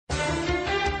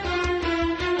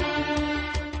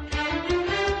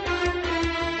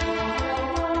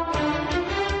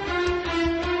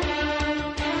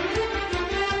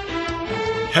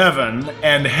Heaven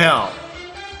and Hell,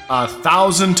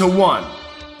 1,000 to 1,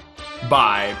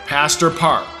 by Pastor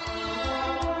Park.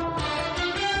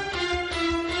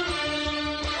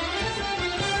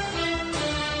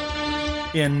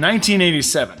 In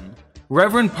 1987,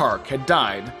 Reverend Park had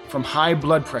died from high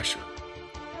blood pressure.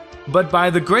 But by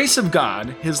the grace of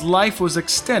God, his life was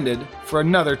extended for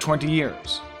another 20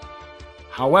 years.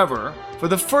 However, for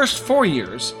the first 4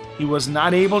 years, he was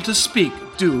not able to speak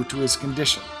due to his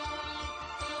condition.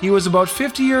 He was about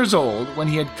 50 years old when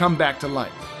he had come back to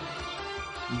life.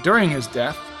 During his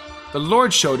death, the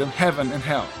Lord showed him heaven and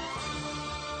hell.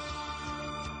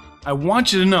 I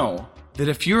want you to know that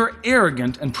if you're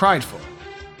arrogant and prideful,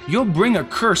 you'll bring a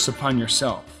curse upon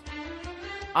yourself.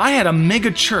 I had a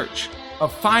mega church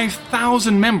of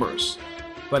 5,000 members,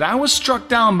 but I was struck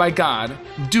down by God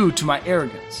due to my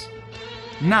arrogance.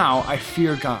 Now I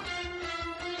fear God.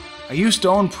 I used to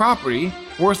own property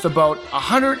worth about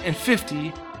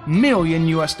 $150 million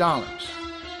US.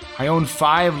 I owned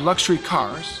 5 luxury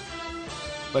cars,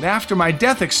 but after my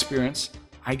death experience,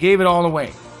 I gave it all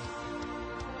away.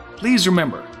 Please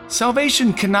remember,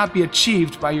 salvation cannot be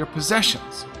achieved by your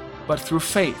possessions, but through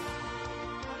faith.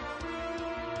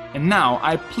 And now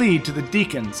I plead to the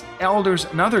deacons, elders,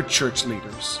 and other church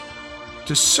leaders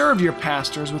to serve your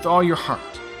pastors with all your heart.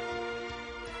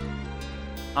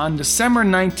 On December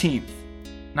 19th,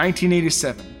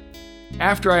 1987,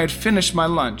 after I had finished my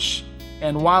lunch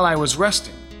and while I was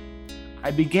resting,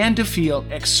 I began to feel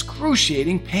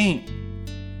excruciating pain.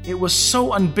 It was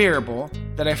so unbearable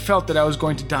that I felt that I was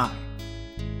going to die.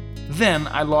 Then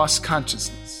I lost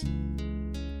consciousness.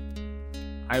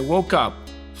 I woke up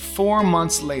 4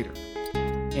 months later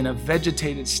in a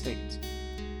vegetated state,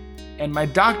 and my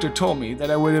doctor told me that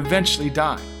I would eventually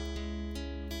die.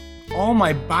 All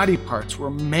my body parts were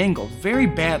mangled very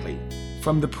badly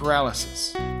from the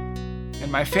paralysis,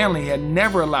 and my family had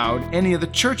never allowed any of the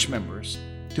church members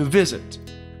to visit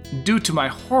due to my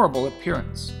horrible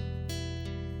appearance.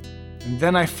 And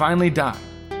then I finally died.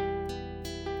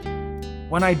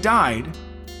 When I died,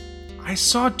 I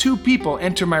saw 2 people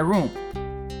enter my room.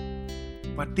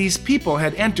 But these people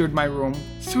had entered my room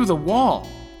through the wall,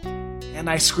 and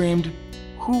I screamed,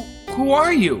 Who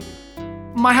are you?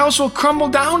 My house will crumble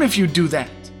down if you do that."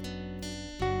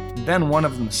 Then one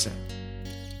of them said,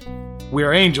 "We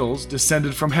are angels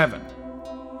descended from heaven.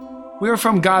 We are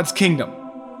from God's kingdom."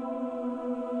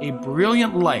 A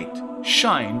brilliant light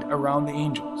shined around the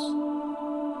angels.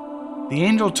 The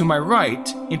angel to my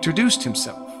right introduced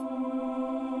himself.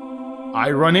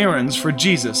 "I run errands for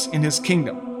Jesus in his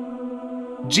kingdom.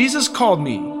 Jesus called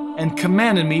me and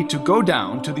commanded me to go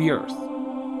down to the earth.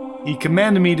 He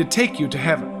commanded me to take you to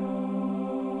heaven.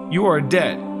 You are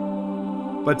dead,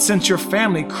 but since your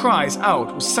family cries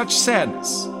out with such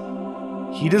sadness,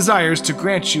 he desires to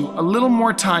grant you a little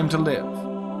more time to live.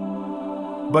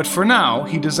 But for now,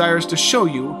 he desires to show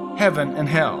you heaven and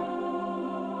hell.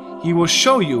 He will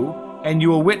show you, and you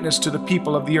will witness to the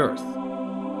people of the earth.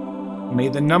 May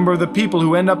the number of the people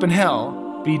who end up in hell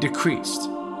be decreased,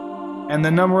 and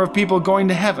the number of people going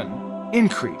to heaven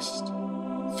increased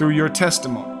through your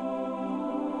testimony.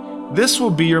 This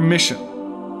will be your mission.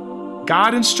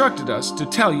 God instructed us to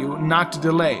tell you not to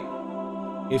delay.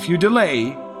 If you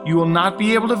delay, you will not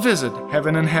be able to visit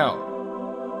heaven and hell."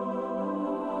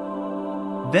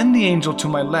 Then the angel to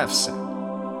my left said,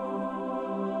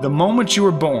 "The moment you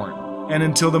were born and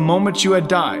until the moment you had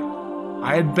died,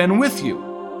 I had been with you."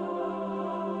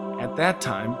 At that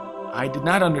time, I did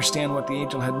not understand what the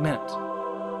angel had meant,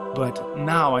 but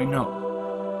now I know.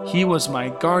 He was my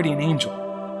guardian angel.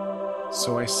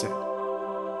 So I said,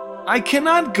 "I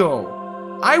cannot go.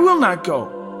 I will not go.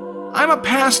 I'm a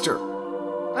pastor.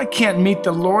 I can't meet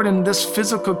the Lord in this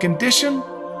physical condition.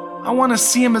 I want to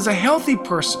see him as a healthy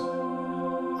person.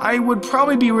 I would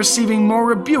probably be receiving more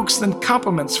rebukes than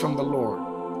compliments from the Lord.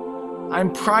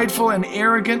 I'm prideful and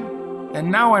arrogant,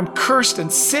 and now I'm cursed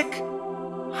and sick.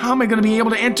 How am I going to be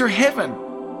able to enter heaven?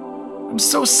 I'm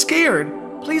so scared.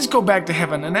 Please go back to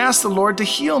heaven and ask the Lord to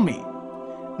heal me.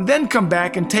 Then come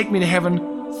back and take me to heaven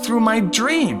through my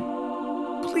dream.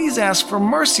 Please ask for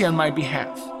mercy on my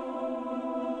behalf."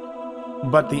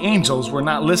 But the angels were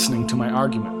not listening to my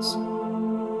arguments.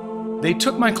 They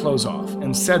took my clothes off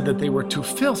and said that they were too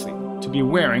filthy to be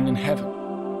wearing in heaven.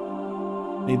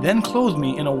 They then clothed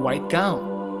me in a white gown.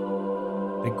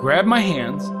 They grabbed my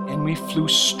hands and we flew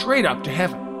straight up to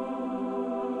heaven.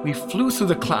 We flew through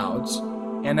the clouds,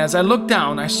 and as I looked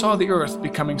down, I saw the earth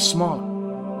becoming smaller.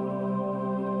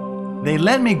 They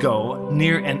let me go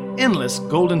near an endless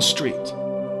golden street.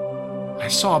 I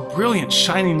saw a brilliant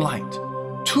shining light,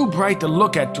 too bright to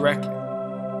look at directly.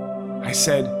 I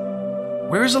said,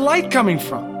 Where's the light coming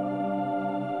from?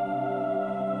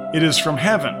 It is from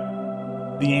heaven,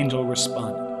 the angel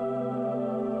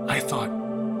responded. I thought,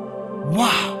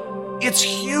 wow, it's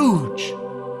huge.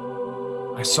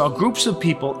 I saw groups of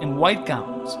people in white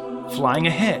gowns flying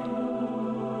ahead.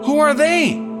 Who are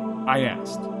they? I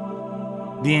asked.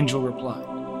 The angel replied,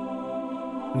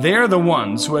 they are the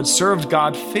ones who had served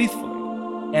God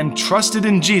faithfully and trusted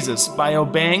in Jesus by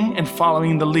obeying and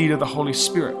following the lead of the Holy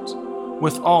Spirit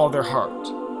with all their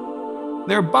heart.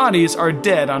 Their bodies are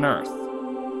dead on earth.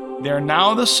 They are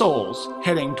now the souls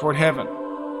heading toward heaven.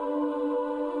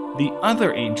 The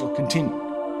other angel continued,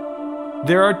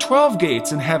 there are 12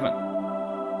 gates in heaven.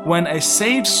 When a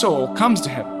saved soul comes to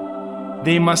heaven,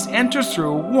 they must enter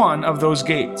through one of those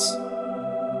gates.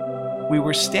 We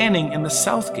were standing in the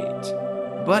south gate,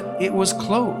 but it was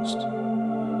closed.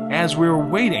 As we were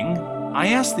waiting, I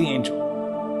asked the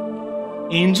angel,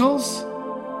 angels,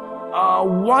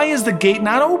 why is the gate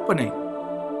not opening?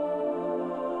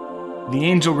 The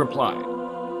angel replied,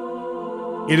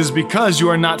 it is because you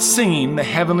are not singing the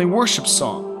heavenly worship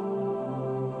song.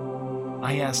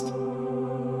 I asked,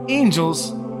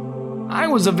 angels, I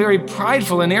was a very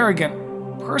prideful and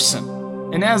arrogant person,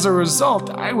 and as a result,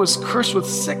 I was cursed with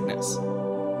sickness.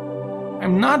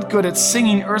 I'm not good at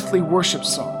singing earthly worship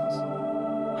songs.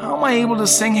 How am I able to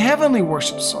sing heavenly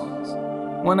worship songs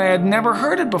when I had never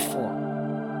heard it before?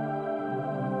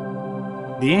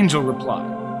 The angel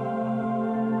replied,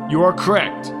 you are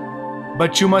correct,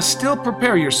 but you must still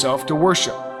prepare yourself to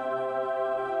worship.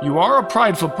 You are a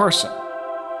prideful person,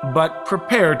 but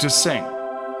prepare to sing.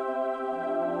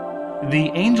 The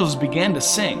angels began to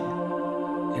sing,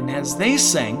 and as they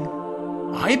sang,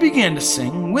 I began to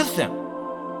sing with them.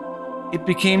 It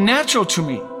became natural to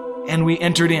me, and we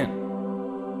entered in.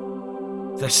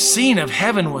 The scene of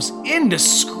heaven was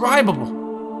indescribable.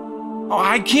 Oh,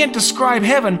 I can't describe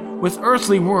heaven with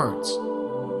earthly words.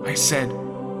 I said,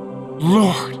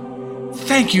 Lord,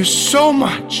 thank you so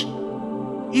much.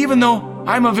 Even though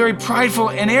I'm a very prideful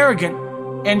and arrogant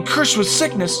and cursed with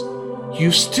sickness,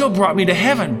 you still brought me to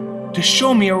heaven to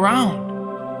show me around.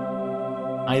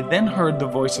 I then heard the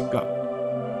voice of God.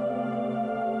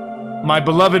 My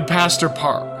beloved Pastor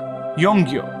Park,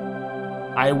 Yongyo,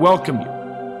 I welcome you.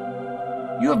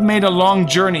 You have made a long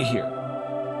journey here.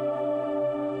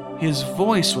 His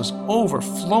voice was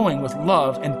overflowing with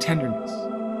love and tenderness.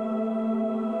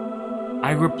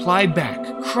 I replied back,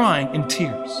 crying in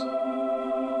tears.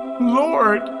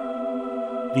 Lord,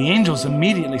 the angels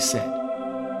immediately said,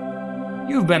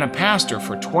 you've been a pastor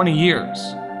for 20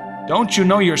 years. Don't you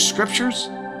know your scriptures?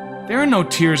 There are no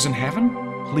tears in heaven.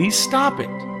 Please stop it.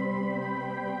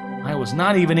 I was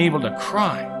not even able to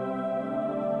cry.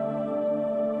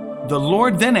 The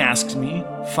Lord then asked me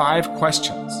 5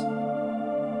 questions.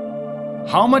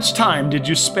 How much time did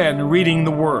you spend reading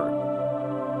the Word?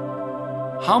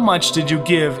 How much did you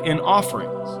give in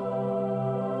offerings?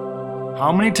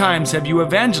 How many times have you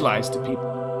evangelized to people?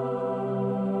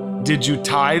 Did you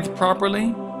tithe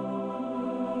properly?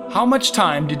 How much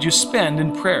time did you spend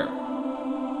in prayer?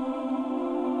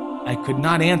 I could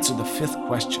not answer the 5th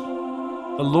question.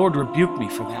 The Lord rebuked me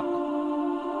for that one.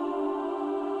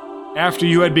 After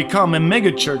you had become a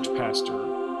megachurch pastor,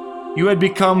 you had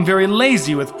become very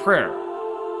lazy with prayer.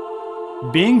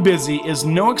 Being busy is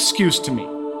no excuse to me.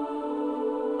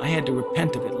 I had to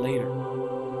repent of it later.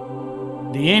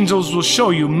 The angels will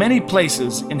show you many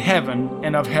places in heaven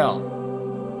and of hell.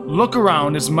 Look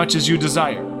around as much as you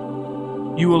desire.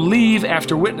 You will leave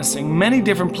after witnessing many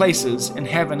different places in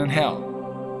heaven and hell.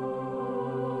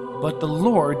 But the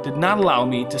Lord did not allow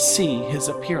me to see his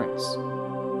appearance.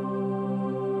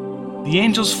 The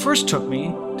angels first took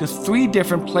me to 3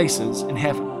 different places in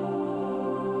heaven.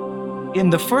 In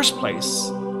the first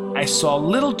place, I saw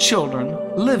little children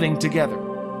living together.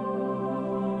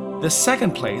 The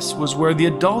second place was where the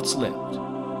adults lived.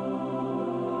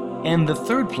 And the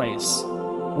third place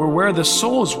were where the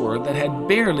souls were that had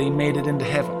barely made it into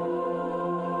heaven.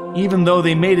 Even though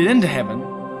they made it into heaven,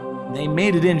 they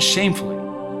made it in shamefully.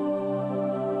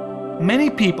 Many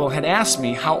people had asked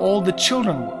me how old the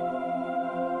children were.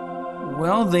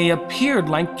 Well, they appeared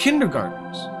like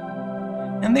kindergartners.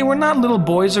 And they were not little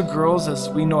boys or girls as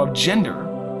we know of gender.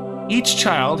 Each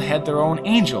child had their own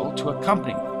angel to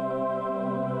accompany them.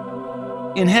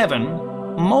 In heaven,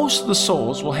 most of the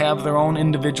souls will have their own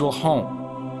individual home.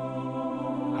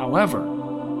 However,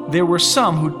 there were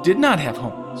some who did not have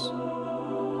homes.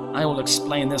 I will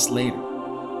explain this later.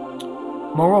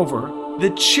 Moreover,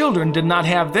 the children did not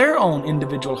have their own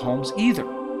individual homes either.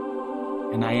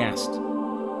 And I asked,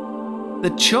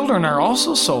 the children are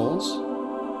also souls.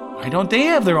 Why don't they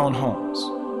have their own homes?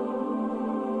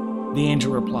 The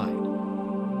angel replied,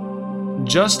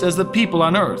 just as the people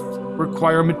on earth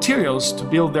require materials to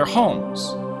build their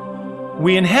homes,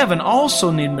 we in heaven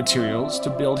also need materials to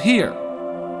build here.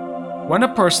 When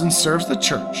a person serves the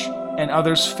church and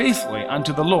others faithfully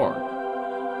unto the Lord,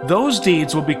 those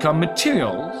deeds will become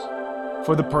materials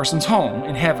for the person's home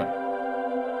in heaven.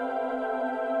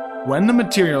 When the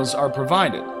materials are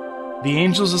provided, the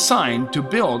angels assigned to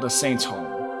build a saint's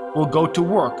home will go to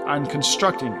work on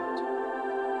constructing it.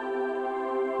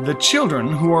 The children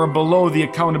who are below the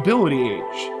accountability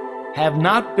age have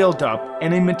not built up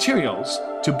any materials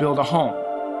to build a home.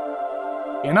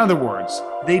 In other words,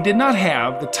 they did not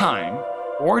have the time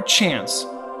or chance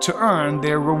to earn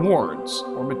their rewards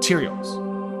or materials.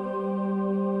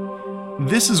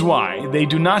 This is why they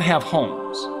do not have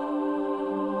homes.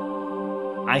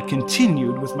 I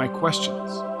continued with my questions.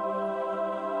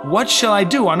 What shall I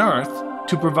do on earth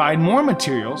to provide more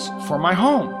materials for my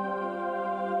home?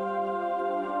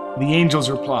 The angels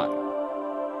replied,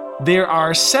 there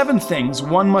are 7 things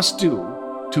one must do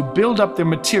to build up their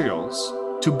materials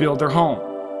to build their home.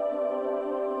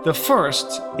 The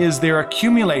first is their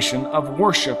accumulation of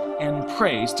worship and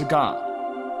praise to God.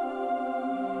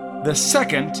 The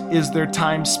second is their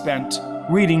time spent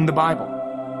reading the Bible.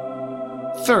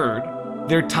 Third,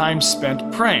 their time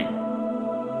spent praying.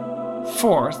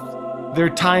 Fourth, their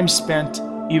time spent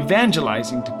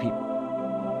evangelizing to people.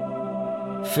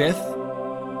 Fifth,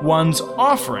 one's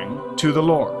offering to the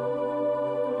Lord.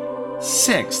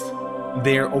 Sixth,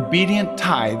 their obedient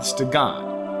tithes to God.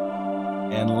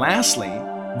 And lastly,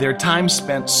 their time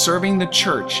spent serving the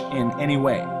church in any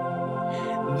way.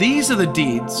 These are the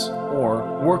deeds or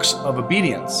works of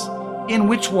obedience in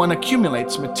which one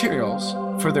accumulates materials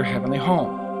for their heavenly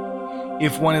home.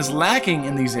 If one is lacking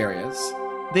in these areas,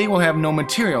 they will have no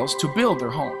materials to build their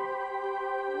home.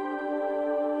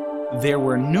 There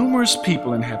were numerous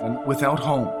people in heaven without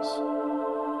homes.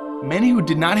 Many who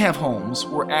did not have homes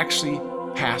were actually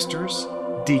pastors,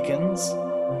 deacons,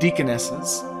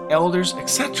 deaconesses, elders,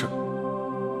 etc.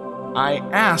 I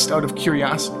asked out of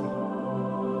curiosity,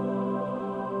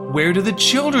 where do the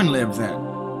children live then?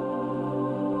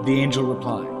 The angel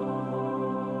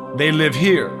replied, they live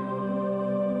here.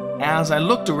 As I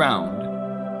looked around,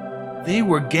 they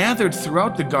were gathered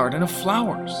throughout the garden of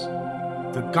flowers.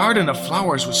 The garden of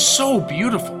flowers was so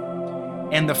beautiful,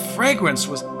 and the fragrance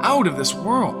was out of this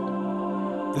world.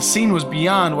 The scene was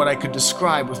beyond what I could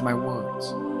describe with my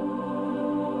words.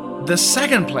 The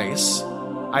second place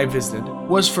I visited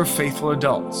was for faithful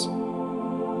adults.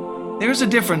 There's a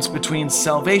difference between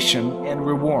salvation and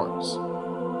rewards.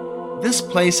 This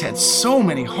place had so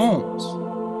many homes.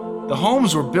 The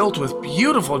homes were built with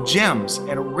beautiful gems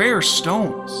and rare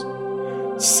stones.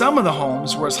 Some of the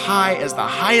homes were as high as the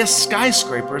highest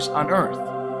skyscrapers on earth.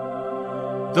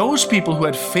 Those people who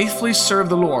had faithfully served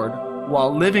the Lord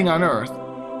while living on earth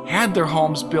had their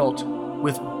homes built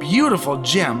with beautiful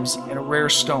gems and rare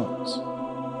stones.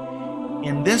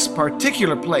 In this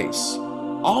particular place,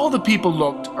 all the people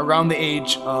looked around the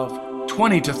age of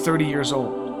 20 to 30 years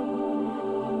old.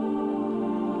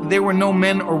 There were no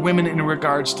men or women in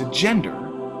regards to gender,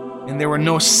 and there were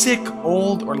no sick,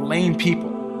 old, or lame people.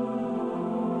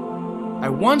 I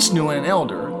once knew an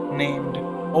elder named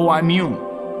Oimun.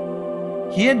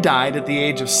 He had died at the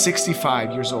age of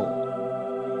 65 years old.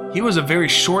 He was a very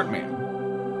short man,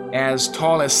 as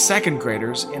tall as second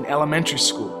graders in elementary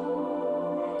school.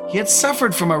 He had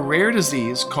suffered from a rare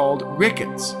disease called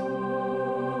rickets.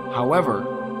 However,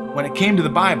 when it came to the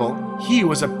Bible, he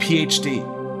was a PhD.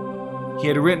 He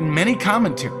had written many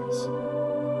commentaries.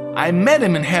 I met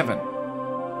him in heaven,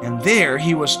 and there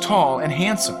he was tall and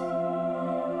handsome.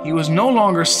 He was no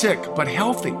longer sick, but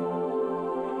healthy.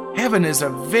 Heaven is a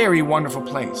very wonderful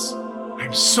place.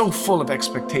 I'm so full of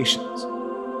expectations.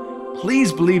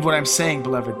 Please believe what I'm saying,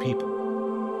 beloved people.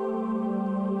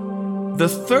 The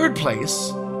third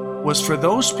place was for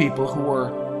those people who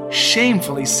were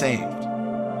shamefully saved.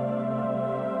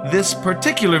 This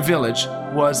particular village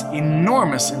was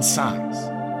enormous in size,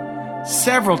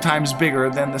 several times bigger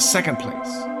than the second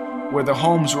place, where the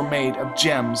homes were made of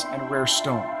gems and rare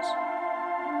stones.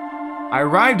 I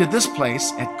arrived at this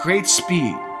place at great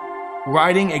speed,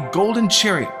 riding a golden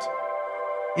chariot.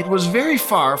 It was very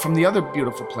far from the other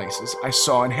beautiful places I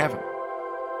saw in heaven.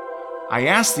 I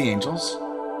asked the angels,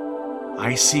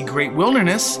 I see great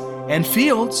wilderness and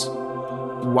fields.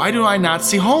 Why do I not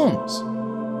see homes?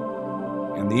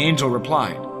 And the angel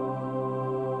replied,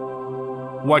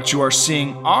 what you are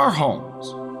seeing are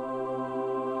homes.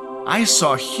 I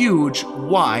saw huge,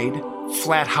 wide,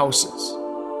 flat houses,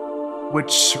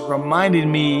 which reminded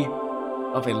me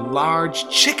of a large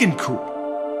chicken coop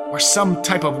or some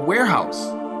type of warehouse.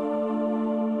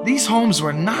 These homes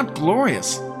were not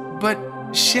glorious, but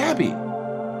shabby.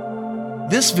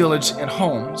 This village and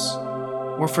homes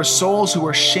were for souls who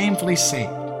were shamefully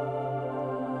saved.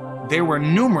 There were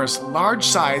numerous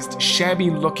large-sized,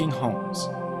 shabby-looking homes.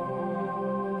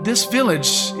 This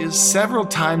village is several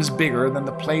times bigger than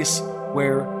the place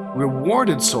where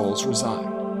rewarded souls reside.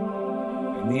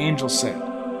 And the angel said,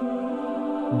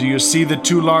 "Do you see the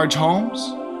two large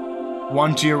homes?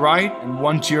 One to your right and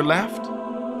one to your left?"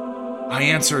 I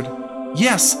answered,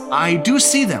 "Yes, I do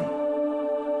see them."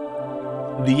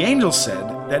 The angel said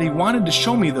that he wanted to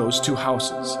show me those two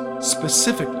houses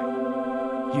specifically.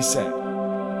 He said,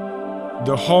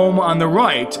 "The home on the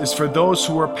right is for those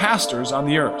who are pastors on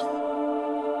the earth,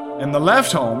 and the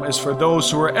left home is for those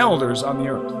who are elders on the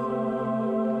earth."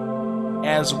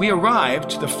 As we arrived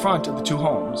to the front of the two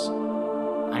homes,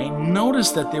 I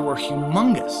noticed that they were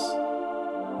humongous.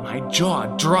 My jaw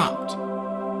dropped.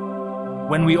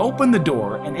 When we opened the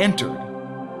door and entered,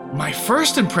 my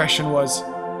first impression was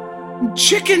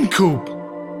chicken coop.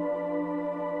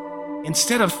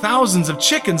 Instead of thousands of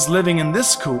chickens living in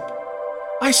this coop,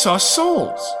 I saw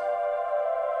souls.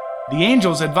 The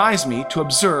angels advised me to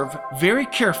observe very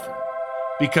carefully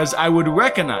because I would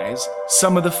recognize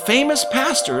some of the famous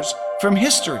pastors from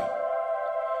history.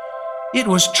 It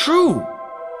was true.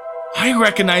 I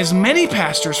recognized many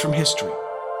pastors from history.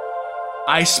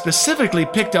 I specifically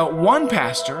picked out one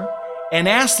pastor and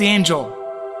asked the angel,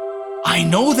 "I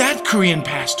know that Korean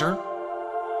pastor.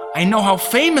 I know how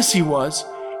famous he was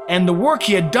and the work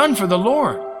he had done for the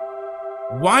Lord.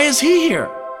 Why is he here?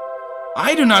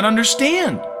 I do not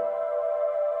understand."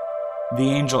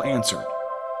 The angel answered,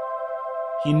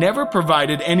 "He never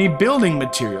provided any building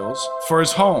materials for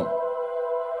his home.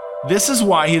 This is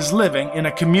why he is living in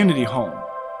a community home."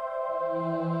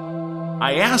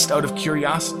 I asked out of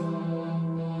curiosity,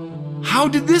 "How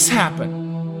did this happen?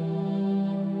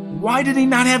 Why did he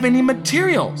not have any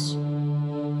materials?"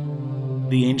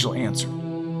 The angel answered,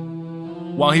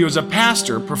 "While he was a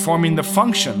pastor performing the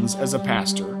functions as a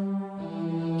pastor,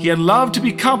 he had loved to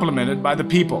be complimented by the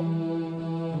people.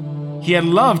 He had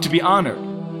loved to be honored.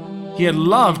 He had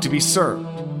loved to be served.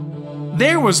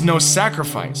 There was no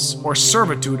sacrifice or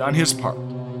servitude on his part.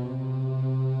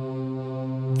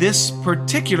 This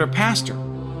particular pastor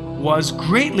was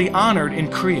greatly honored in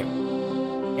Korea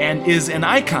and is an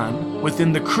icon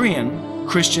within the Korean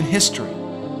Christian history.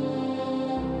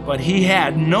 But he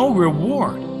had no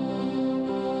reward.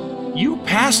 You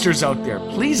pastors out there,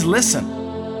 please listen.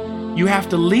 You have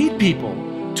to lead people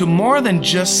to more than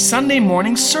just Sunday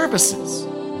morning services.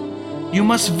 You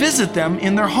must visit them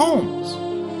in their homes.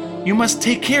 You must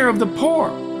take care of the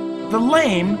poor, the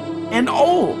lame, and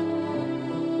old."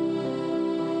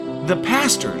 The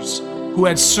pastors who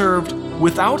had served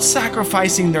without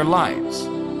sacrificing their lives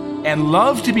and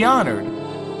loved to be honored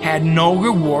had no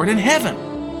reward in heaven.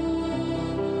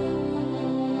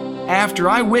 After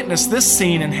I witnessed this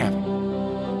scene in heaven,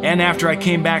 and after I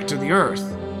came back to the earth,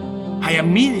 I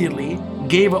immediately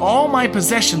gave all my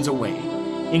possessions away,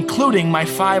 including my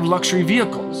 5 luxury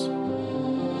vehicles.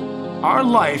 Our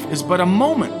life is but a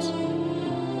moment.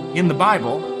 In the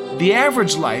Bible, the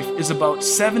average life is about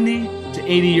 70 to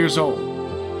 80 years old.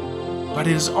 But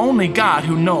it is only God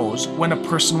who knows when a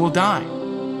person will die.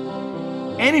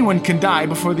 Anyone can die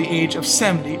before the age of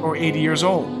 70 or 80 years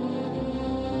old.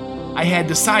 I had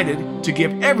decided to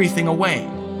give everything away,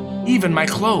 even my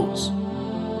clothes.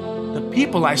 The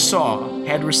people I saw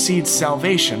had received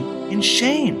salvation in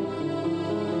shame.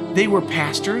 They were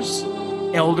pastors,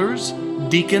 elders,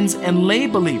 deacons, and lay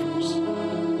believers.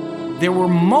 There were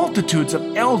multitudes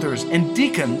of elders and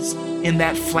deacons in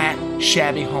that flat,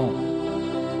 shabby home.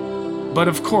 But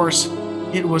of course,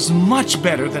 it was much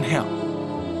better than hell.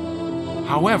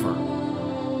 However,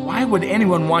 why would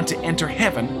anyone want to enter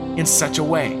heaven in such a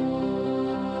way?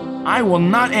 I will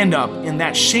not end up in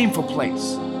that shameful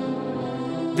place.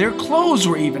 Their clothes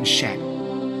were even shabby.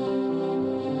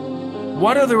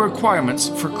 What are the requirements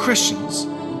for Christians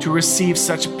to receive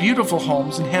such beautiful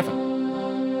homes in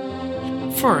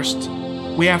heaven? First,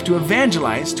 we have to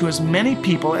evangelize to as many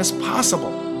people as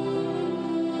possible.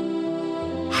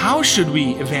 How should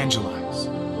we evangelize?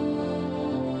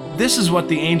 This is what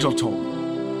the angel told me.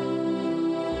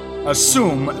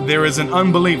 Assume there is an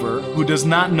unbeliever who does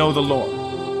not know the Lord.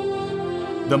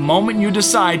 The moment you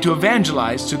decide to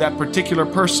evangelize to that particular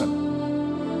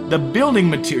person, the building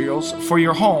materials for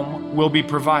your home will be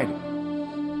provided.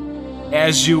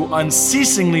 As you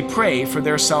unceasingly pray for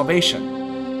their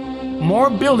salvation, more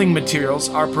building materials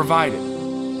are provided.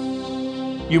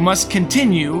 You must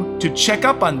continue to check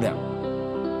up on them,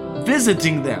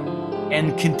 visiting them,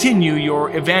 and continue your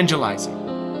evangelizing.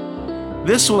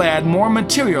 This will add more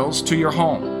materials to your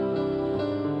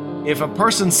home. If a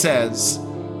person says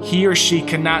he or she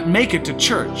cannot make it to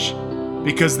church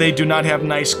because they do not have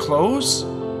nice clothes,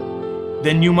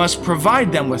 then you must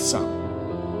provide them with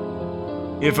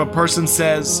some. If a person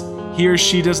says he or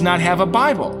she does not have a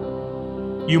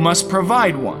Bible, you must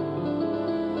provide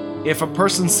one. If a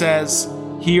person says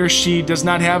he or she does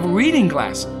not have reading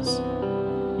glasses,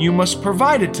 you must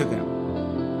provide it to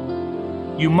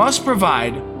them. You must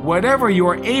provide whatever you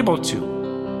are able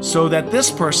to so that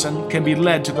this person can be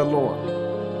led to the Lord.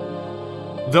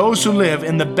 Those who live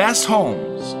in the best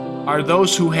homes are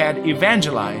those who had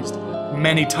evangelized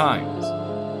many times.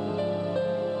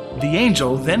 The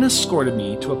angel then escorted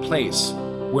me to a place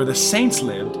where the saints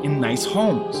lived in nice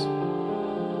homes.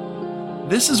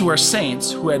 This is where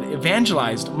saints who had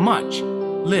evangelized much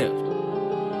lived,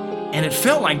 and it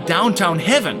felt like downtown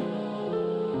heaven.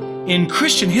 In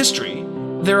Christian history,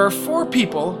 there are 4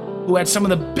 people who had some of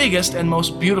the biggest and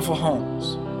most beautiful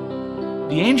homes.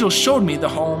 The angel showed me the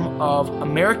home of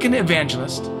American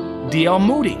evangelist D.L.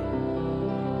 Moody,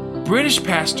 British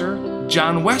pastor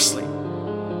John Wesley,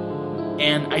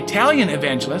 an Italian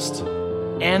evangelist,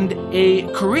 and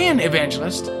a Korean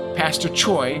evangelist, Pastor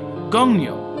Choi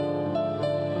Gongyo.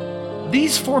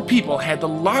 These 4 people had the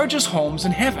largest homes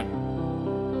in heaven.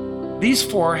 These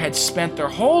 4 had spent their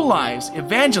whole lives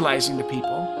evangelizing the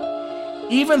people,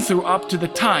 even through up to the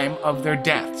time of their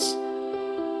deaths.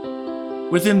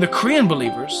 Within the Korean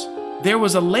believers, there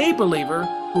was a lay believer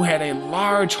who had a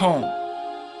large home.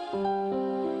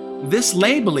 This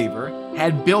lay believer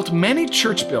had built many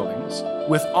church buildings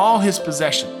with all his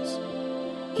possessions.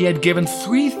 He had given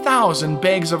 3,000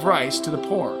 bags of rice to the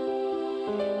poor.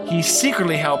 He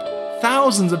secretly helped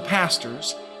thousands of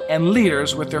pastors and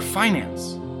leaders with their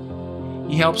finance.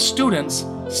 He helped students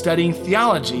studying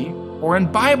theology or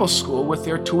in Bible school with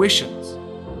their tuitions.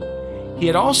 He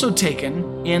had also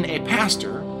taken in a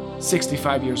pastor,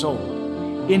 65 years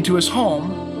old, into his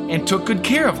home and took good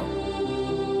care of him.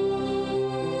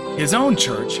 His own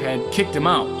church had kicked him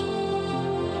out.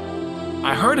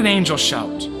 I heard an angel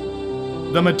shout,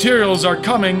 "The materials are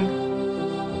coming!"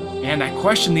 And I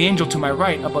questioned the angel to my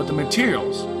right about the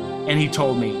materials, and he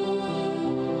told me,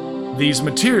 "These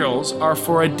materials are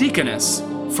for a deaconess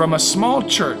from a small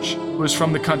church who is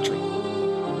from the country.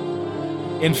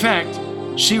 In fact,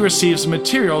 she receives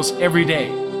materials every day.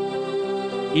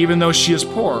 Even though she is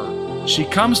poor, she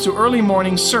comes to early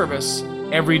morning service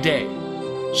every day.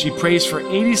 She prays for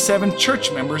 87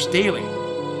 church members daily.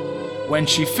 When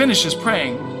she finishes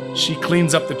praying, she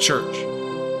cleans up the church."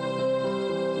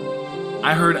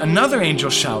 I heard another angel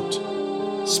shout,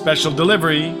 "Special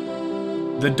delivery!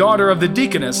 The daughter of the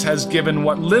deaconess has given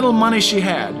what little money she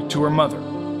had to her mother.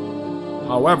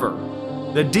 However,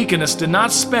 the deaconess did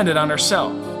not spend it on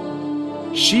herself.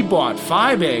 She bought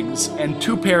 5 eggs and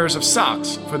 2 pairs of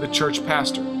socks for the church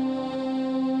pastor.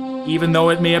 Even though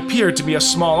it may appear to be a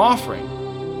small offering,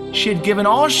 she had given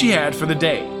all she had for the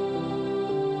day.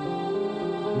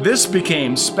 This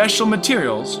became special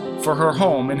materials for her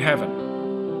home in heaven."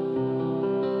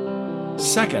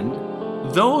 Second,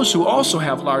 those who also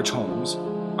have large homes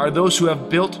are those who have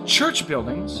built church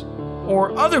buildings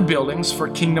or other buildings for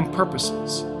kingdom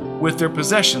purposes with their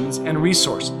possessions and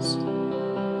resources.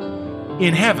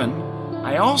 In heaven,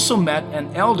 I also met an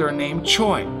elder named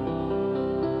Choi.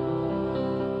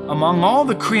 Among all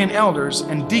the Korean elders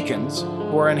and deacons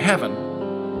who are in heaven,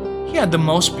 he had the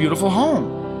most beautiful home.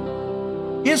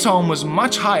 His home was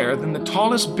much higher than the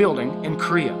tallest building in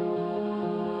Korea.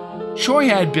 Choi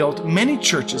had built many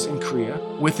churches in Korea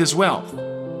with his wealth.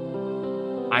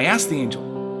 I asked the angel,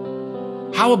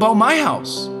 "How about my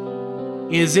house?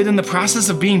 Is it in the process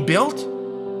of being built?"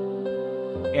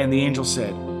 And the angel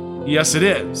said, "Yes, it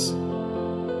is."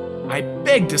 I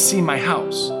begged to see my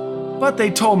house, but they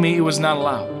told me it was not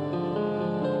allowed.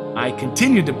 I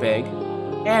continued to beg,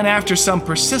 and after some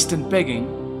persistent begging,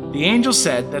 the angel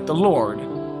said that the Lord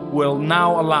will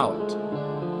now allow it.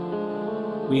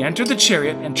 We entered the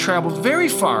chariot and traveled very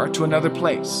far to another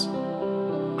place.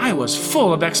 I was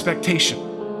full of expectation.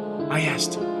 I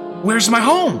asked, "Where's my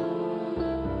home?"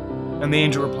 And the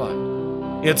angel replied,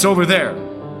 "It's over there."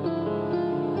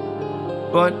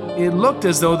 But it looked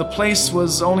as though the place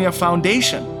was only a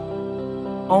foundation,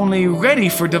 only ready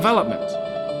for development.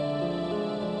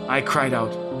 I cried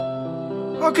out,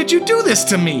 "How could you do this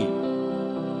to me?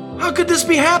 How could this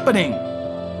be happening?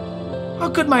 How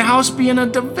could my house be in a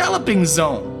developing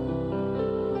zone?"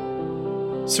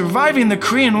 Surviving the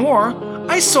Korean War,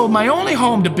 I sold my only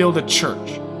home to build a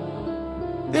church.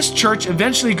 This church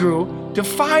eventually grew to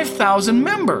 5,000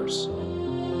 members.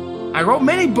 I wrote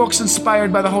many books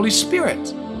inspired by the Holy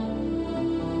Spirit.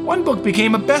 One book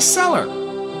became a bestseller.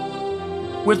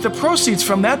 With the proceeds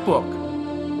from that book,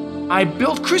 I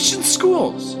built Christian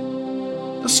schools.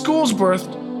 The schools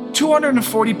birthed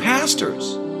 240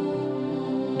 pastors.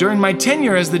 During my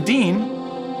tenure as the dean,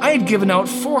 I had given out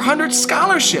 400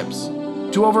 scholarships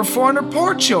to over 400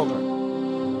 poor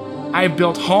children. I have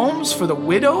built homes for the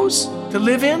widows to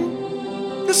live in.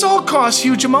 This all costs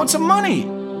huge amounts of money.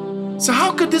 So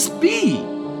how could this be?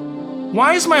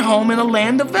 Why is my home in a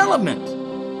land development?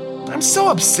 I'm so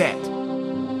upset.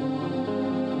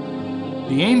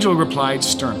 The angel replied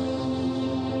sternly,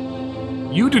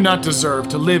 "You do not deserve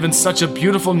to live in such a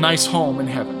beautiful, nice home in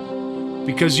heaven,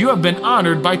 because you have been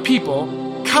honored by people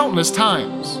countless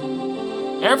times.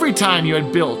 Every time you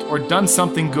had built or done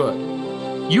something good,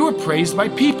 you were praised by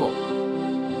people.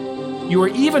 You were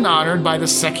even honored by the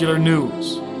secular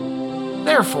news.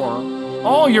 Therefore,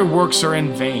 all your works are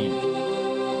in vain."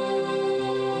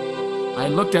 I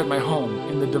looked at my home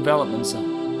in the development zone.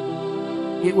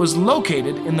 It was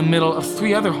located in the middle of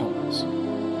 3 other homes.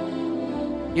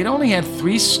 It only had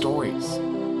 3 stories.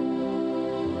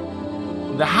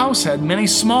 The house had many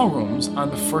small rooms on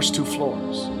the first 2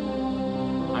 floors.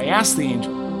 I asked the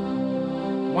angel,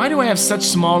 "Why do I have such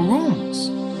small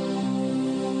rooms?"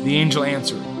 The angel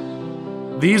answered,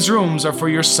 "These rooms are for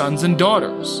your sons and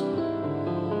daughters."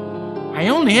 "I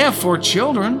only have 4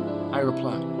 children," I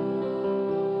replied.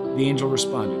 The angel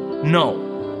responded, "No,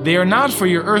 they are not for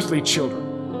your earthly children,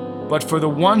 but for the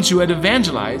ones you had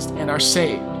evangelized and are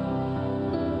saved."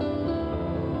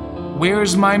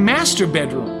 "Where's my master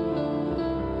bedroom?"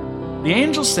 The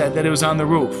angel said that it was on the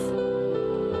roof.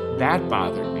 That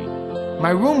bothered me.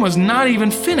 My room was not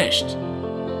even finished.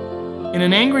 In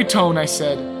an angry tone, I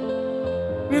said,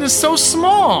 "It is so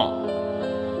small.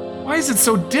 Why is it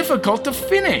so difficult to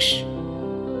finish?"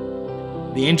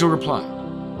 The angel replied,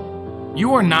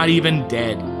 "You are not even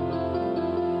dead.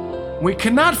 We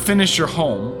cannot finish your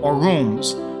home or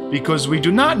rooms because we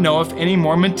do not know if any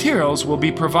more materials will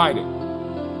be provided.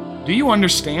 Do you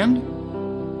understand?"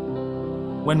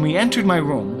 When we entered my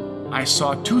room, I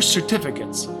saw 2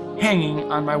 certificates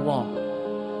hanging on my wall.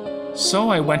 So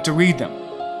I went to read them.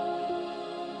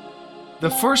 The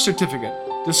first certificate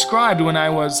described when I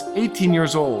was 18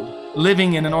 years old,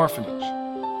 living in an orphanage.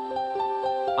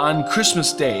 On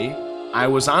Christmas Day, I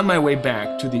was on my way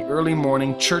back to the early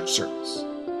morning church service.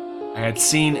 I had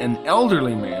seen an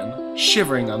elderly man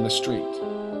shivering on the street.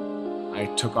 I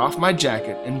took off my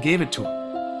jacket and gave it to him.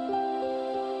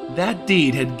 That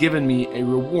deed had given me a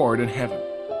reward in heaven.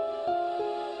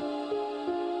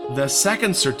 The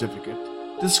second certificate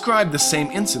described the same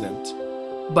incident,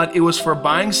 but it was for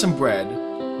buying some bread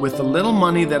with the little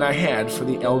money that I had for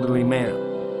the elderly man.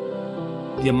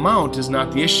 The amount is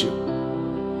not the issue.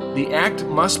 The act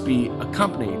must be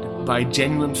accompanied by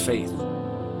genuine faith.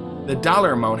 The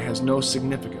dollar amount has no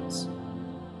significance.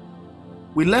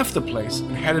 We left the place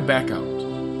and headed back out.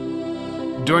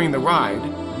 During the ride,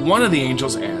 one of the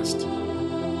angels asked,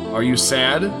 "Are you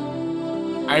sad?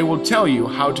 I will tell you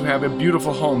how to have a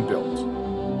beautiful home built.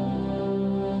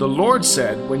 The Lord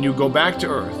said when you go back to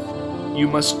earth, you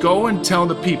must go and tell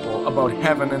the people about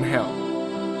heaven and hell,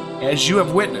 as you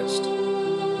have witnessed.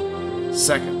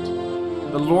 Second,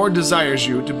 the Lord desires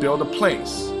you to build a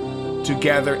place to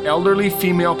gather elderly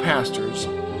female pastors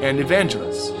and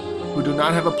evangelists who do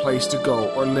not have a place to go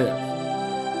or live.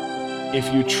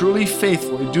 If you truly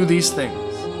faithfully do these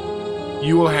things,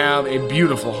 you will have a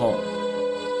beautiful home."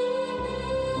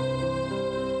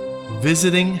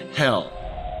 Visiting hell.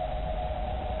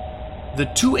 The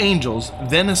 2 angels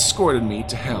then escorted me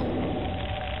to hell.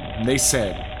 And they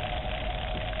said,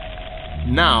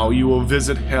 "Now you will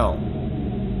visit hell."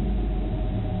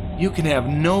 You can have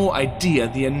no idea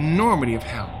the enormity of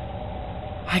hell.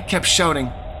 I kept shouting,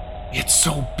 "It's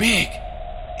so big!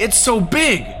 It's so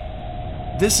big!"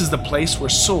 This is the place where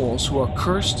souls who are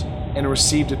cursed and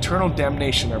received eternal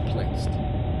damnation are placed.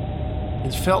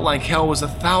 It felt like hell was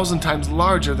 1,000 times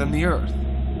larger than the earth.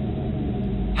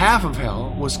 Half of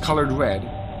hell was colored red,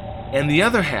 and the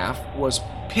other half was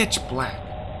pitch black.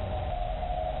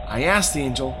 I asked the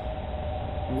angel,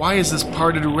 "Why is this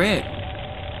parted red?"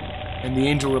 And the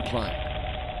angel replied,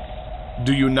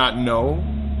 "Do you not know?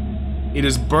 It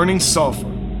is burning sulfur.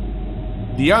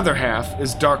 The other half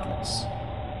is darkness.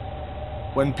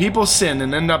 When people sin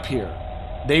and end up here,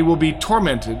 they will be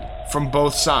tormented from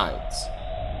both sides.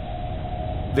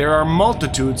 There are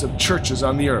multitudes of churches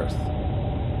on the earth,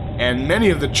 and many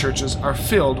of the churches are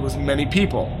filled with many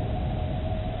people.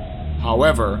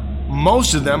 However,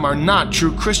 most of them are not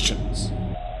true Christians.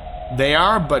 They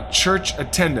are but church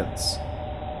attendants.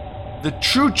 The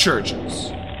true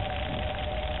churches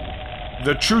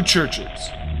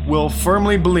will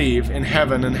firmly believe in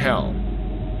heaven and hell.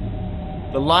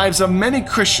 The lives of many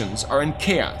Christians are in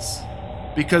chaos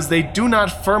because they do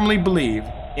not firmly believe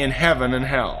in heaven and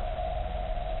hell.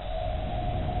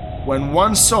 When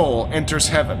one soul enters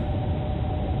heaven,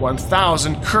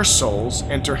 1,000 cursed souls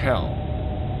enter hell.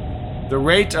 The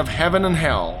rate of heaven and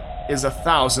hell is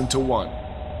 1,000 to 1.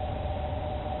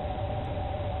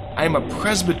 I am a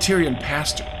Presbyterian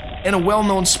pastor and a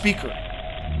well-known speaker.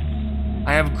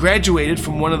 I have graduated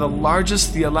from one of the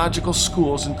largest theological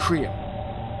schools in Korea,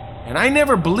 and I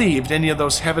never believed any of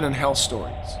those heaven and hell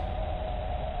stories.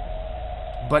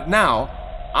 But now,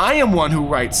 I am one who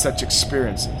writes such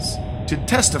experiences to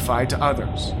testify to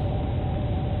others.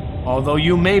 Although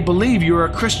you may believe you are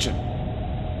a Christian,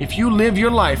 if you live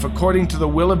your life according to the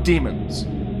will of demons,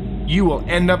 you will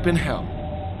end up in hell.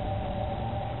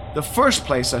 The first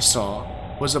place I saw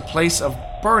was a place of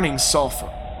burning sulfur.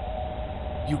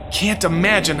 You can't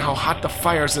imagine how hot the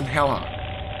fires in hell are.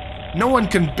 No one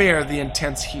can bear the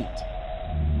intense heat.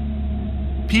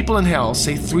 People in hell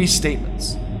say 3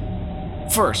 statements.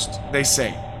 First, they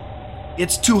say,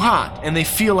 "It's too hot," and they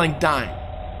feel like dying.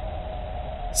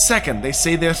 Second, they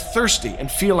say they're thirsty and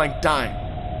feel like dying.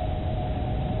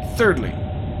 Thirdly,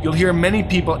 you'll hear many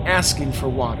people asking for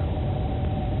water.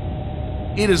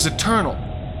 It is eternal.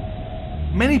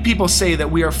 Many people say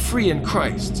that we are free in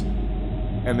Christ,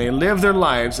 and they live their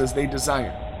lives as they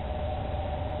desire.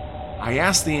 I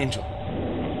asked the angel,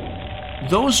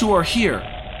 "Those who are here,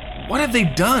 what have they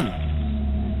done?"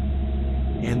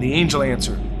 And the angel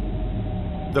answered,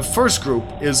 "The first group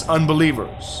is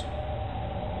unbelievers.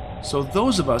 So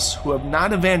those of us who have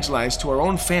not evangelized to our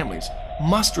own families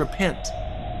must repent."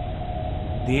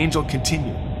 The angel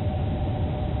continued,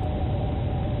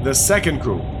 "The second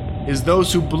group is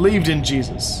those who believed in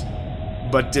Jesus,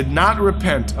 but did not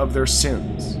repent of their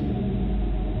sins."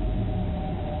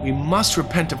 We must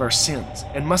repent of our sins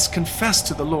and must confess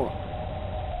to the Lord.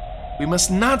 We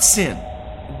must not sin.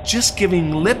 Just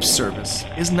giving lip service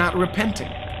is not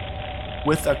repenting.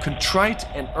 With a contrite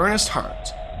and earnest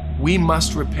heart, we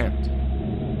must repent.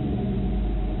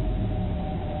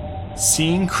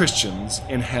 Seeing Christians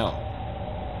in hell.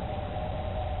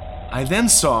 I then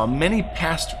saw many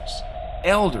pastors,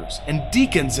 elders, and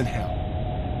deacons in hell.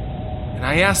 And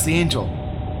I asked the angel,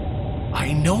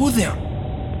 "I know them.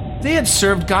 They had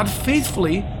served God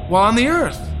faithfully while on the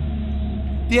earth.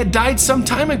 They had died some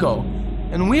time ago,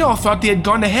 and we all thought they had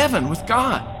gone to heaven with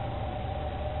God.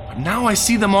 But now I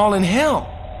see them all in hell,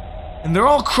 and they're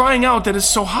all crying out that it's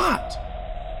so hot.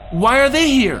 Why are they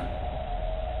here?"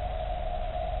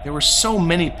 There were so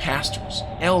many pastors,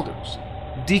 elders,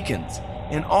 deacons,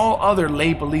 and all other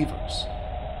lay believers.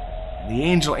 And the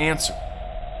angel answered,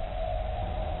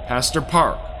 Pastor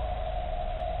Park,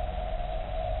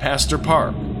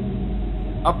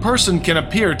 a person can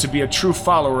appear to be a true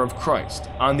follower of Christ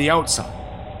on the outside,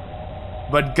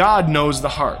 but God knows the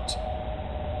heart.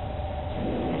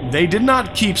 They did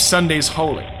not keep Sundays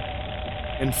holy.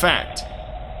 In fact,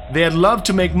 they had loved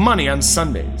to make money on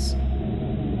Sundays.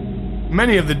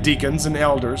 Many of the deacons and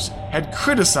elders had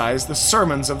criticized the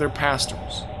sermons of their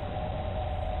pastors.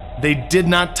 They did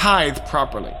not tithe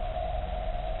properly.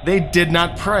 They did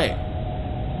not pray.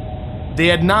 They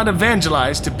had not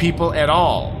evangelized to people at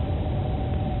all.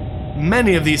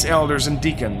 Many of these elders and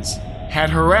deacons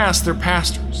had harassed their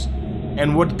pastors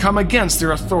and would come against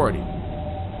their authority.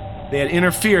 They had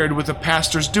interfered with the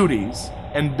pastor's duties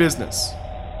and business.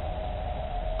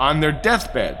 On their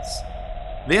deathbeds,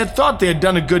 they had thought they had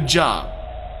done a good job,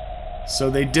 so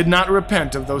they did not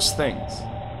repent of those things.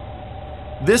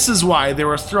 This is why they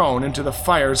were thrown into the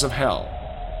fires of hell.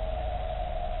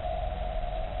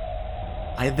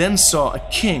 I then saw a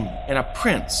king and a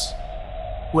prince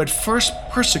who had first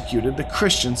persecuted the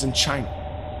Christians in China.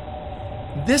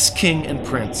 This king and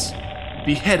prince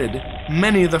beheaded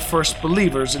many of the first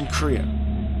believers in Korea.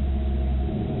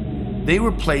 They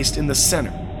were placed in the center,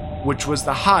 which was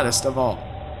the hottest of all.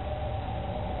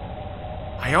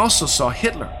 I also saw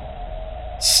Hitler,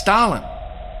 Stalin,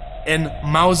 and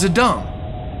Mao Zedong,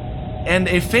 and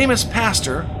a famous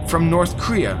pastor from North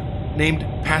Korea named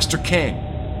Pastor Kang,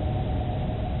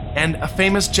 and a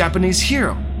famous Japanese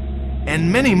hero,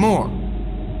 and many more.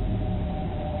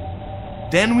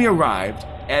 Then we arrived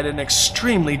at an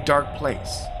extremely dark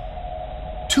place,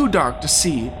 too dark to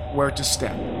see where to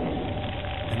step.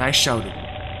 And I shouted,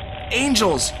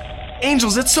 "Angels!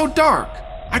 Angels, it's so dark!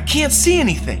 I can't see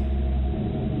anything!"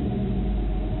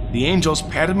 The angels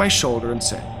patted my shoulder and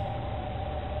said,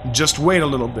 "Just wait a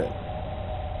little bit."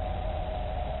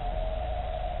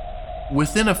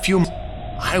 Within a few minutes,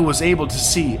 I was able to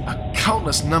see a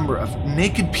countless number of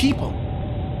naked people.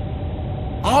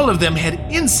 all of them had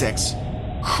insects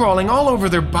crawling all over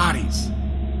their bodies,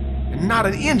 and not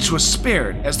an inch was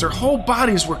spared, as their whole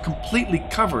bodies were completely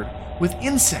covered with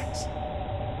insects.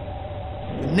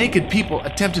 The naked people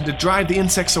attempted to drive the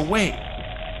insects away,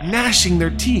 gnashing their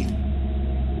teeth.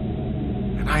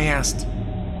 And I asked,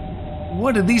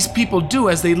 what did these people do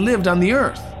as they lived on the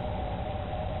earth?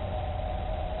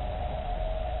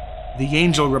 The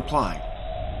angel replied,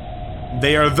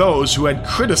 they are those who had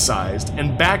criticized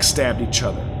and backstabbed each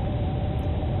other.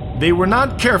 They were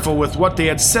not careful with what they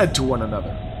had said to one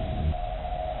another.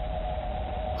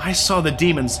 I saw the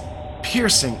demons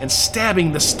piercing and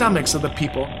stabbing the stomachs of the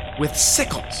people with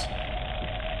sickles.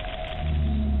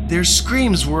 Their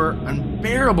screams were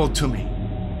unbearable to me,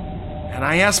 and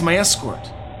I asked my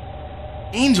escort,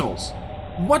 angels,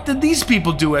 what did these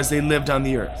people do as they lived on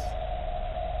the earth?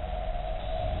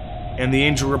 And the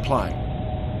angel replied,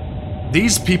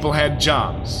 these people had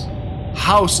jobs,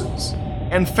 houses,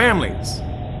 and families,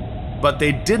 but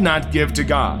they did not give to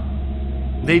God.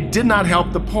 They did not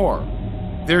help the poor,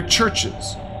 their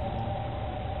churches,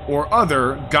 or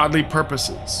other godly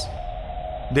purposes.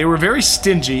 They were very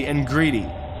stingy and greedy.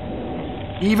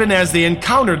 Even as they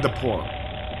encountered the poor,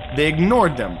 they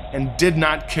ignored them and did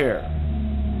not care.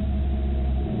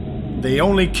 They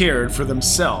only cared for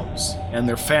themselves and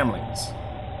their families,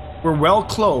 were well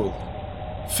clothed,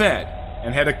 fed,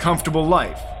 and had a comfortable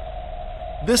life.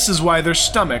 This is why their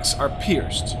stomachs are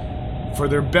pierced, for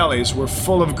their bellies were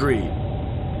full of greed.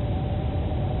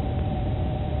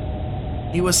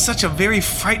 It was such a very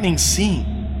frightening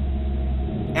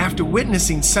scene. After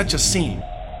witnessing such a scene,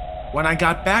 when I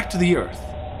got back to the earth,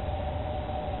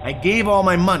 I gave all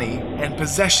my money and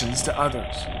possessions to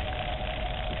others.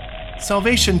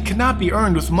 Salvation cannot be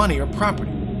earned with money or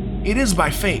property. It is by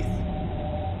faith.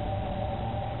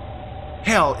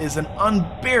 Hell is an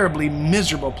unbearably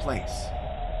miserable place.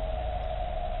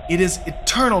 It is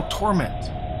eternal torment.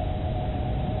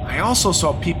 I also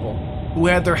saw people who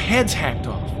had their heads hacked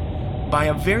off by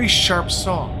a very sharp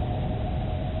saw.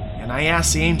 And I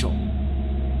asked the angel,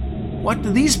 what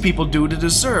do these people do to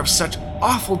deserve such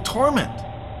awful torment?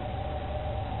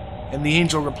 And the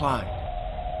angel replied,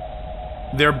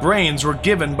 their brains were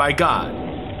given by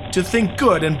God to think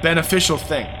good and beneficial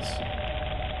things.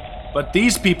 But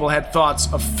these people had thoughts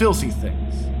of filthy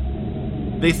things.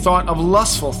 They thought of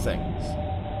lustful things.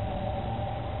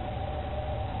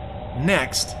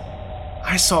 Next,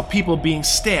 I saw people being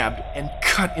stabbed and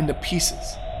cut into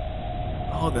pieces.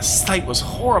 Oh, the sight was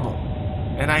horrible.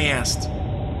 And I asked,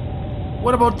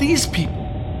 what about these people?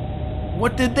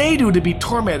 What did they do to be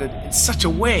tormented in such a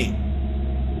way?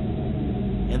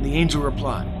 And the angel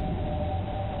replied,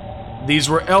 these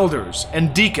were elders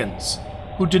and deacons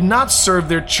who did not serve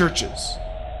their churches.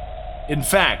 In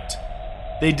fact,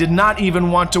 they did not even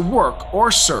want to work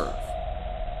or serve.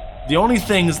 The only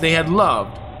things they had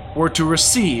loved were to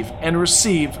receive and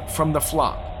receive from the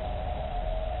flock.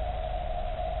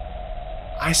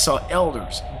 I saw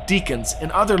elders, deacons,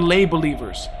 and other lay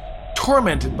believers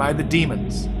tormented by the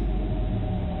demons.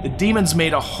 The demons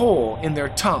made a hole in their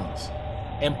tongues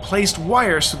and placed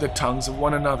wires through the tongues of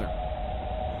one another.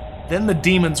 Then the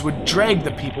demons would drag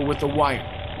the people with the wire.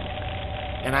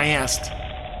 And I asked,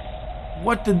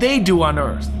 what did they do on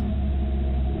earth?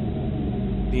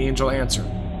 The angel answered,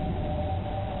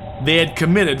 they had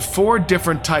committed 4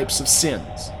 different types of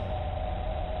sins.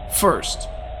 First,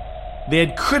 they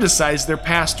had criticized their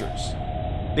pastors.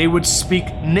 They would speak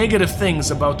negative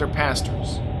things about their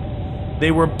pastors.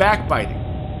 They were backbiting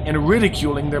and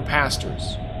ridiculing their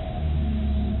pastors.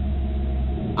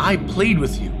 I plead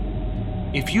with you,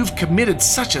 if you've committed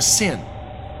such a sin,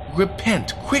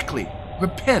 repent quickly,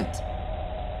 repent.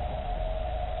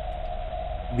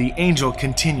 The angel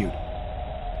continued,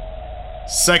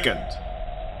 second,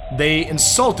 they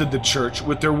insulted the church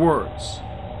with their words.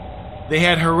 They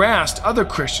had harassed other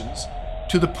Christians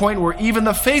to the point where even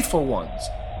the faithful ones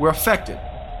were affected,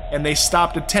 and they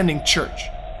stopped attending church,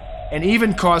 and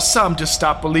even caused some to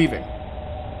stop believing.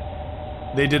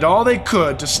 They did all they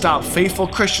could to stop faithful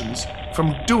Christians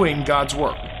from doing God's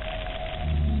work.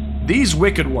 These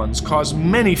wicked ones caused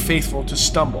many faithful to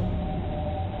stumble.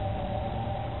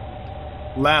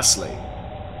 Lastly,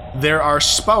 there are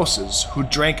spouses who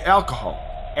drank alcohol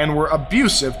and were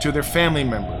abusive to their family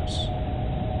members.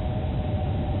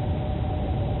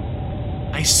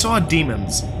 I saw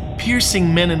demons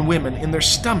piercing men and women in their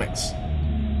stomachs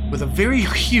with a very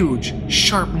huge,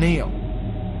 sharp nail.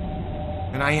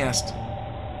 And I asked,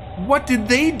 what did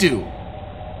they do?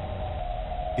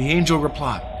 The angel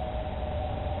replied,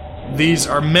 these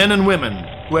are men and women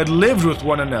who had lived with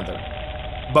one another,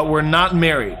 but were not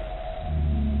married.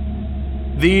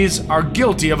 These are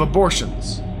guilty of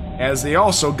abortions, as they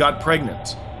also got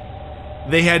pregnant.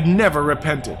 They had never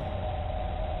repented.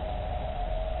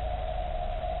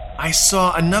 I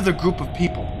saw another group of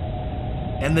people,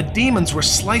 and the demons were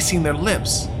slicing their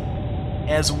lips,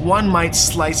 as one might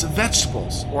slice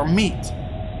vegetables or meat.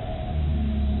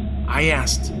 I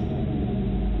asked,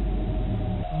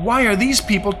 "Why are these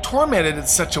people tormented in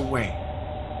such a way?"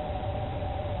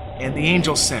 And the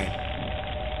angel said,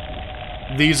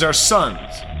 "These are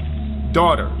sons,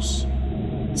 daughters,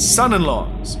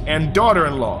 son-in-laws, and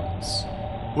daughter-in-laws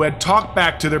who had talked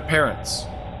back to their parents.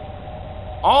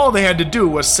 All they had to do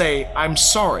was say, 'I'm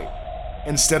sorry,'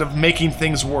 instead of making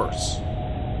things worse.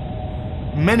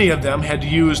 Many of them had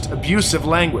used abusive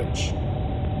language.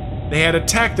 They had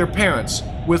attacked their parents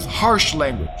with harsh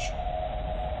language.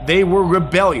 They were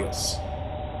rebellious.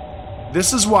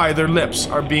 This is why their lips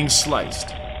are being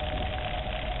sliced."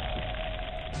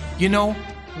 You know,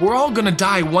 we're all gonna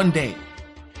die one day,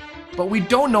 but we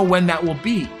don't know when that will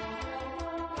be.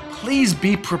 Please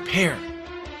be prepared.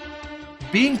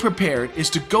 Being prepared is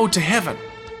to go to heaven.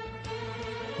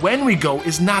 When we go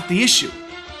is not the issue.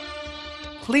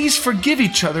 Please forgive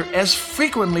each other as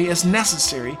frequently as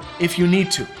necessary if you need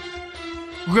to.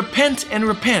 Repent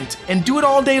and do it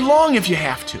all day long if you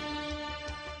have to.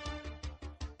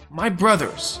 My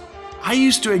brothers, I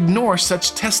used to ignore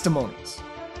such testimonies.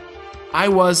 I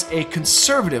was a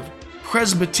conservative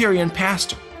Presbyterian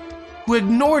pastor who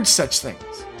ignored such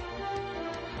things.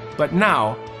 But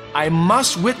now I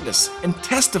must witness and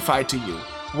testify to you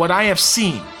what I have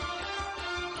seen.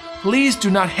 Please do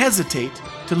not hesitate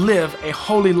to live a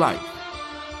holy life.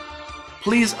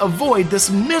 Please avoid this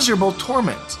miserable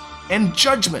torment and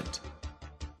judgment.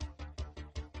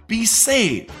 Be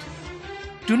saved.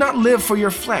 Do not live for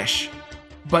your flesh,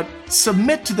 but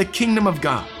submit to the kingdom of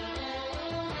God.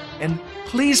 And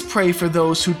please pray for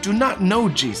those who do not know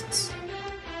Jesus.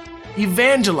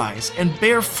 Evangelize and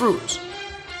bear fruit.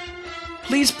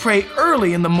 Please pray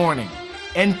early in the morning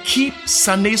and keep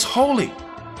Sundays holy.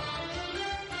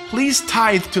 Please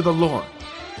tithe to the Lord.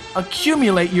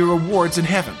 Accumulate your rewards in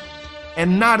heaven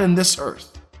and not in this earth.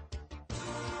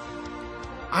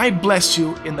 I bless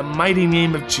you in the mighty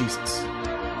name of Jesus.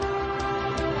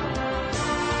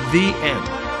 The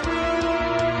end.